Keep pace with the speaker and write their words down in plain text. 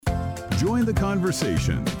Join the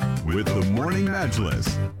conversation with the Morning Majlis,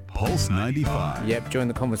 Pulse 95. Yep, join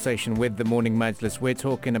the conversation with the Morning Majlis. We're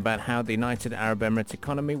talking about how the United Arab Emirates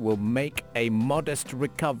economy will make a modest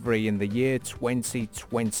recovery in the year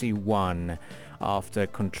 2021 after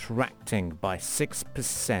contracting by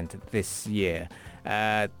 6% this year.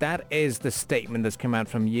 That is the statement that's come out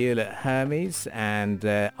from Euler Hermes, and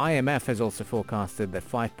IMF has also forecasted that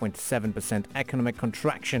 5.7% economic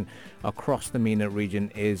contraction across the MENA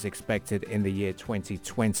region is expected in the year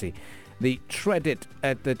 2020. The trade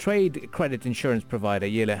credit insurance provider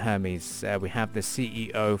Euler Hermes, we have the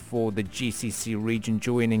CEO for the GCC region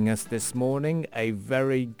joining us this morning. A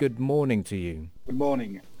very good morning to you. Good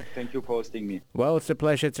morning. Thank you for hosting me. Well, it's a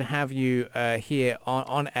pleasure to have you here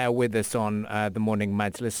on air with us on the Morning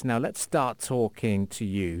Majlis. Now, let's start talking to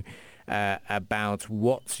you about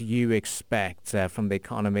what you expect from the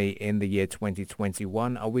economy in the year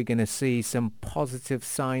 2021. Are we going to see some positive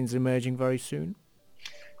signs emerging very soon?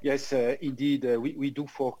 Yes, indeed. We do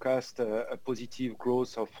forecast a positive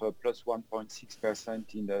growth of plus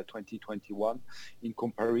 1.6% in 2021 in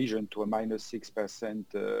comparison to a minus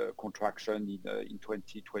 6% contraction in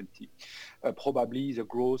 2020. Probably the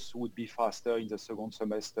growth would be faster in the second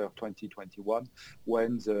semester of 2021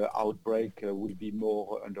 when the outbreak will be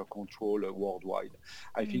more under control worldwide.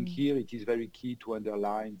 I think here it is very key to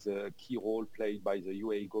underline the key role played by the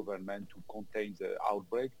UAE government to contain the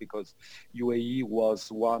outbreak, because UAE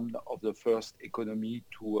was one of the first economy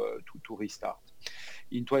to restart.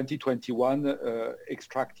 In 2021,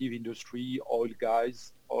 extractive industry, oil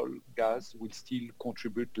gas will still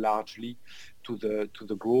contribute largely to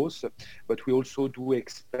the growth, but we also do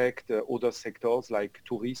expect other sectors like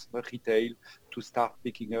tourism, retail to start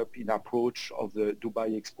picking up in approach of the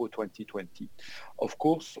Dubai Expo 2020. Of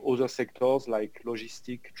course, other sectors like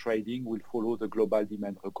logistic trading will follow the global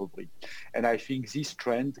demand recovery. And I think this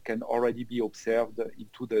trend can already be observed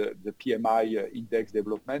into the PMI index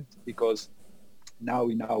development, because now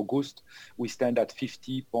in August, we stand at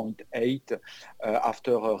 50.8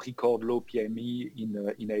 after a record low PMI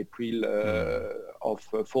in April of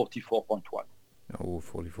 44.1. Oh,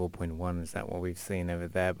 44.1, is that what we've seen over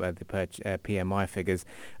there by the PMI figures?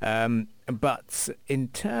 But in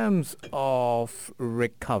terms of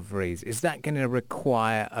recoveries, is that going to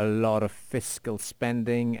require a lot of fiscal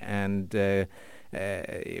spending, and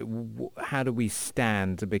how do we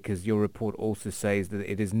stand? Because your report also says that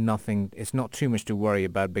it's not too much to worry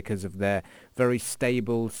about because of their very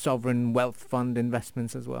stable sovereign wealth fund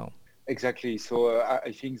investments as well. Exactly. So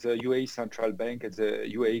I think the UAE Central Bank and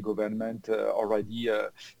the UAE government already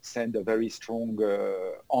send a very strong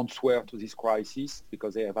answer to this crisis,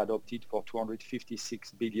 because they have adopted for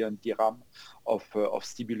 256 billion dirham of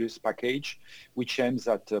stimulus package, which aims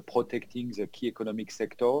at protecting the key economic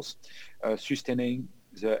sectors, sustaining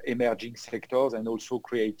the emerging sectors, and also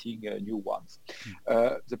creating new ones.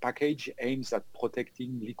 The package aims at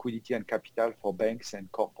protecting liquidity and capital for banks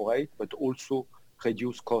and corporate, but also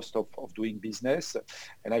reduce cost of doing business.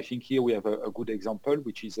 And I think here we have a good example,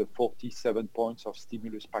 which is a 47 points of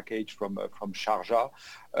stimulus package from Sharjah,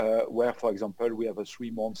 where, for example, we have a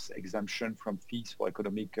 3 months exemption from fees for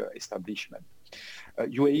economic establishment.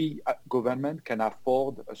 UAE government can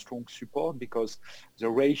afford a strong support because the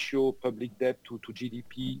ratio public debt to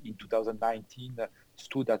GDP in 2019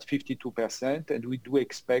 stood at 52%, and we do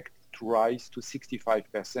expect to rise to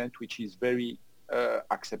 65%, which is very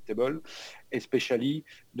acceptable, especially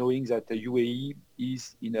knowing that the UAE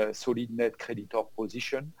is in a solid net creditor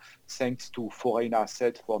position thanks to foreign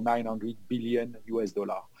assets for $900 billion,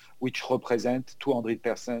 which represent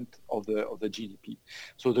 200% of the GDP.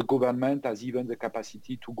 So the government has even the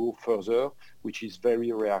capacity to go further, which is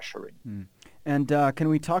very reassuring. And can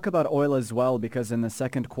we talk about oil as well? Because in the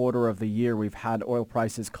second quarter of the year, we've had oil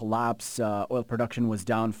prices collapse. Oil production was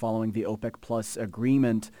down following the OPEC Plus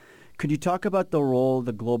agreement. Could you talk about the role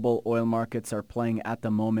the global oil markets are playing at the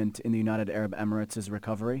moment in the United Arab Emirates'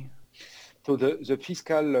 recovery? So the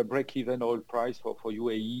fiscal break-even oil price for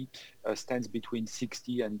UAE stands between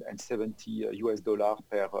 60 and 70 US dollar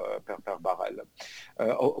per barrel.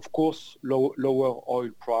 Of course, lower oil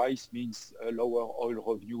price means lower oil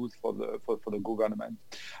revenues for the government.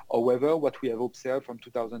 However, what we have observed from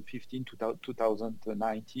 2015 to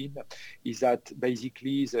 2019 is that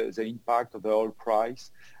basically the impact of the oil price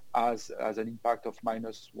as an impact of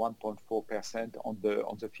minus 1.4% on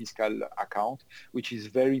the fiscal account, which is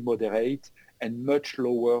very moderate and much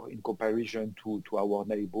lower in comparison to our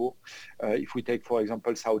neighbor. If we take, for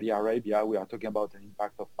example, Saudi Arabia, we are talking about an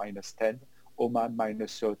impact of minus 10, Oman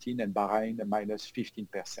minus 13, and Bahrain minus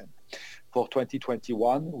 15%. For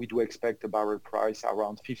 2021, we do expect a barrel price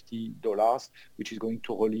around $50, which is going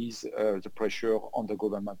to release the pressure on the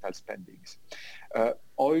governmental spendings.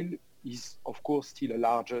 Oil is, of course, still the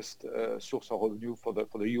largest source of revenue for the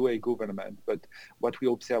UAE government. But what we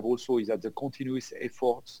observe also is that the continuous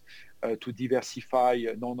efforts to diversify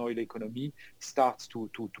non-oil economy starts to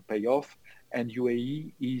pay off, and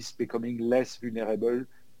UAE is becoming less vulnerable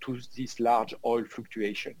to this large oil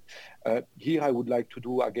fluctuation. Here I would like to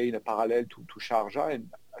do again a parallel to Sharjah, and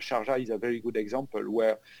Sharjah is a very good example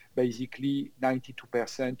where basically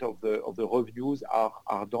 92% of the revenues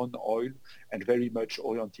are non-oil and very much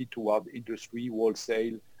oriented toward industry,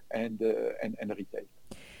 wholesale, and retail.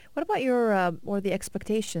 What about your or the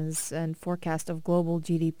expectations and forecast of global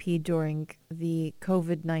GDP during the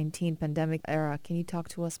COVID-19 pandemic era? Can you talk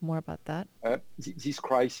to us more about that? This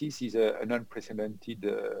crisis is an unprecedented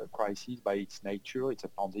crisis by its nature. It's a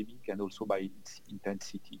pandemic and also by its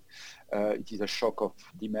intensity. It is a shock of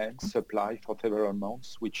demand, supply for several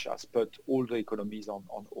months, which has put all the economies on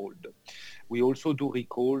hold. We also do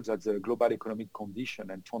recall that the global economic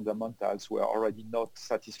condition and fundamentals were already not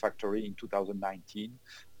satisfactory in 2019,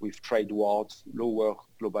 with trade wars, lower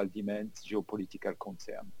global demand, geopolitical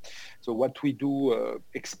concern. So what we do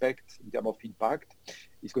expect in terms of impact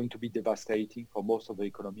is going to be devastating for most of the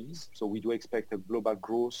economies. So we do expect a global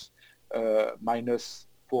growth minus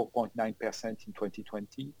 4.9% in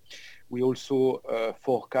 2020. We also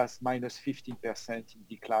forecast minus 15% in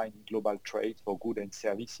decline in global trade for goods and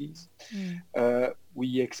services.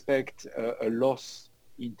 We expect a loss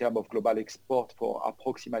in terms of global export for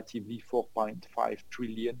approximately 4.5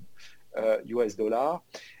 trillion US dollar.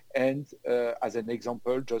 And as an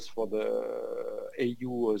example, just for the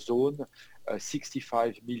AU zone,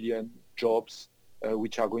 65 million jobs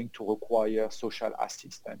which are going to require social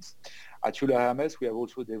assistance. At Euler Hermes, we have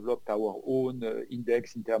also developed our own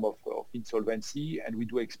index in terms of insolvency, and we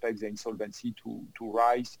do expect the insolvency to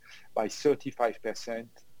rise by 35%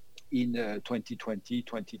 in 2020,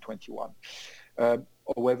 2021.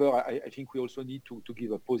 However, I think we also need to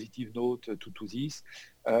give a positive note to this.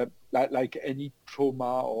 Like any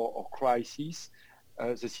trauma or crisis,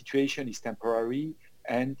 the situation is temporary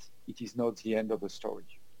and it is not the end of the story.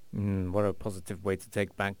 What a positive way to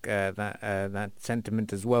take back that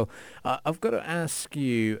sentiment as well. I've got to ask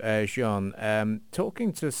you, Jean,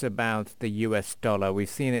 talking to us about the US dollar, we've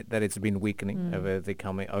seen that it's been weakening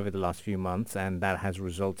over the last few months, and that has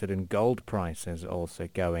resulted in gold prices also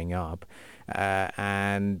going up.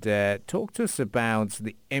 And talk to us about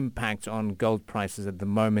the impact on gold prices at the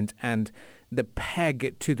moment and the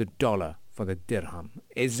peg to the dollar for the dirham.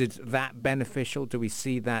 Is it that beneficial? Do we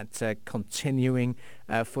see that continuing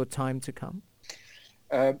for time to come?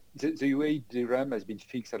 The UAE dirham has been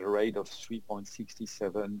fixed at a rate of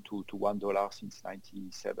 3.67 to $1 since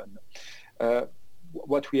 1997.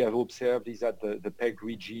 What we have observed is that the peg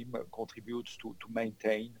regime contributes to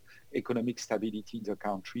maintain economic stability in the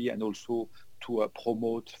country and also to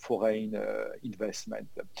promote foreign investment.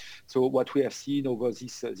 So what we have seen over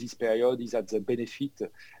this period is that the benefit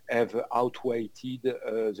have outweighed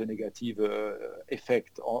the negative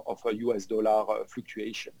effect of a US dollar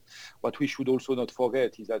fluctuation. What we should also not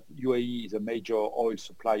forget is that UAE is a major oil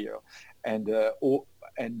supplier, and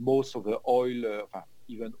most of the oil,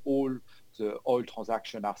 even all the oil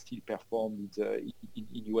transactions are still performed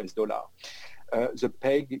in US dollar. The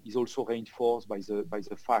peg is also reinforced by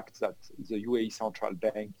the fact that the UAE Central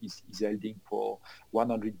Bank is holding for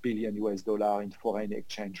 100 billion US dollar in foreign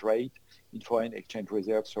exchange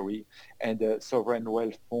reserve, and a sovereign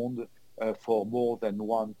wealth fund for more than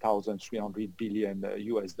 1,300 billion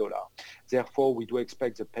US dollar. Therefore, we do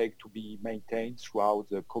expect the peg to be maintained throughout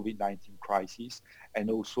the COVID-19 crisis and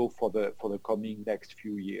also for the coming next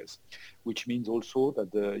few years, which means also that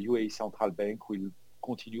the UAE Central Bank will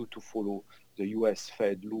continue to follow the US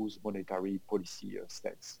Fed loose monetary policy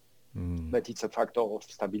stance. But it's a factor of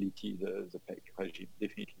stability, the peg regime,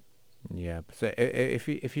 definitely. Yeah. So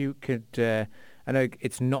if you could, I know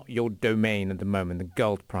it's not your domain at the moment, the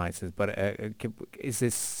gold prices, but is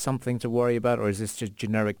this something to worry about, or is this just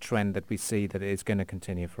generic trend that we see that is going to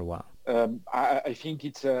continue for a while? I think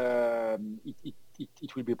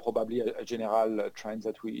it will be probably a general trend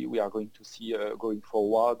that we are going to see going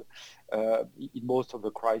forward. In most of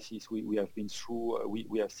the crises we have been through,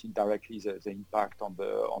 we have seen directly the impact on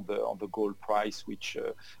the gold price, which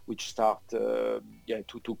start to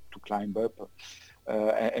climb up,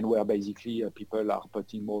 and where basically people are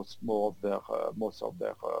putting most of their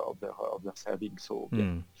savings. So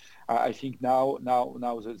I think now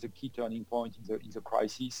the key turning point in the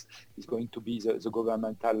crisis is going to be the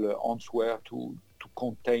governmental answer to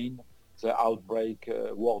contain the outbreak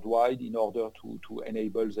worldwide in order to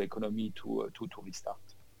enable the economy to restart.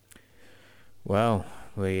 Well,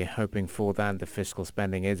 we're hoping for that. The fiscal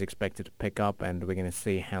spending is expected to pick up, and we're going to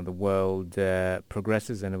see how the world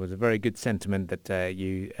progresses. And it was a very good sentiment that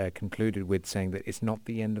you concluded with, saying that it's not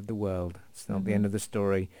the end of the world. It's not the end of the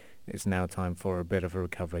story. It's now time for a bit of a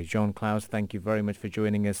recovery. Jean-Claude, thank you very much for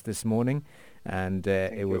joining us this morning. And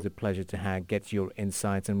it was a pleasure to get your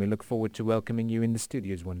insights, and we look forward to welcoming you in the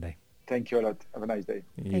studios one day. Thank you a lot. Have a nice day.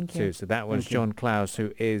 You too. So that was John Klaus,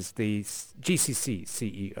 who is the GCC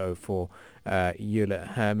CEO for Euler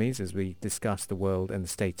Hermes, as we discuss the world and the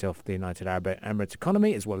state of the United Arab Emirates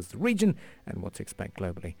economy, as well as the region and what to expect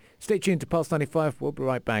globally. Stay tuned to Pulse 95. We'll be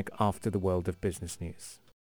right back after the world of business news.